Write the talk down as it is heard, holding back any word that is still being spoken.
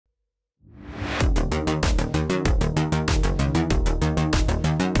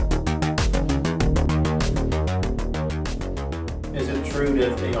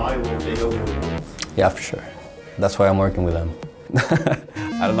that AI will take over the world? Yeah, for sure. That's why I'm working with them.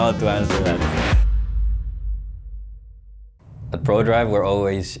 I don't know how to answer that. At Prodrive, we're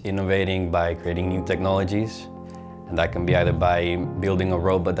always innovating by creating new technologies. And that can be either by building a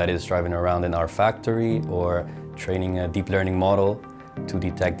robot that is driving around in our factory or training a deep learning model to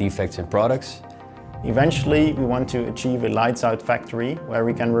detect defects in products. Eventually, we want to achieve a lights-out factory where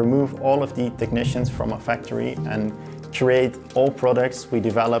we can remove all of the technicians from a factory and create all products we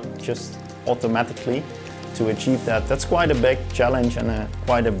develop just automatically. To achieve that, that's quite a big challenge and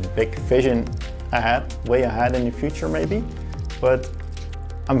quite a big vision ahead, way ahead in the future maybe. But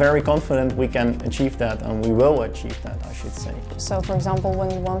I'm very confident we can achieve that, and we will achieve that, I should say. So, for example,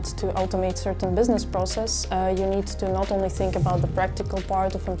 when you want to automate certain business process, you need to not only think about the practical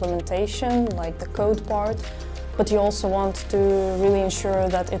part of implementation, like the code part, but you also want to really ensure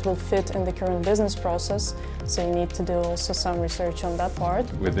that it will fit in the current business process. So you need to do also some research on that part.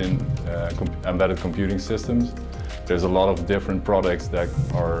 Within embedded computing systems, there's a lot of different products that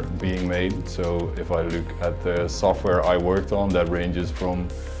are being made. So if I look at the software I worked on, that ranges from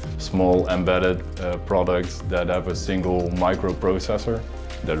small embedded products that have a single microprocessor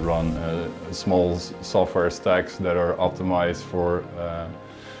that run small software stacks that are optimized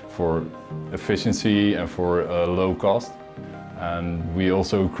for efficiency and for low cost. And we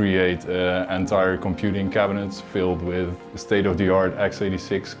also create entire computing cabinets filled with state-of-the-art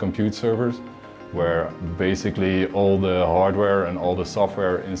x86 compute servers, where basically all the hardware and all the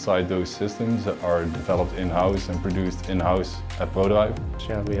software inside those systems are developed in-house and produced in-house at Prodrive.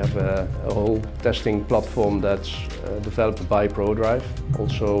 Yeah, we have a whole testing platform that's developed by Prodrive.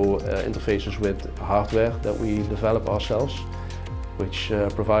 Also interfaces with hardware that we develop ourselves, which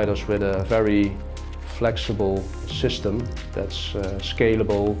provide us with a very flexible system that's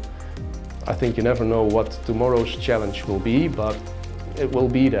scalable. I think you never know what tomorrow's challenge will be, but it will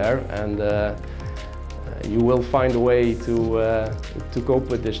be there, and you will find a way to cope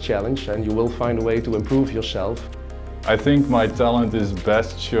with this challenge, and you will find a way to improve yourself. I think my talent is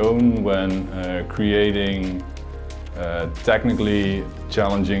best shown when creating technically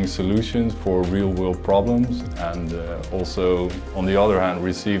challenging solutions for real-world problems, and also, on the other hand,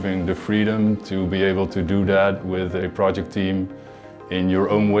 receiving the freedom to be able to do that with a project team in your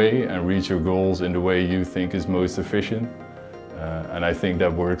own way and reach your goals in the way you think is most efficient. And I think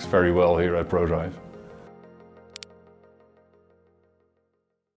that works very well here at Prodrive.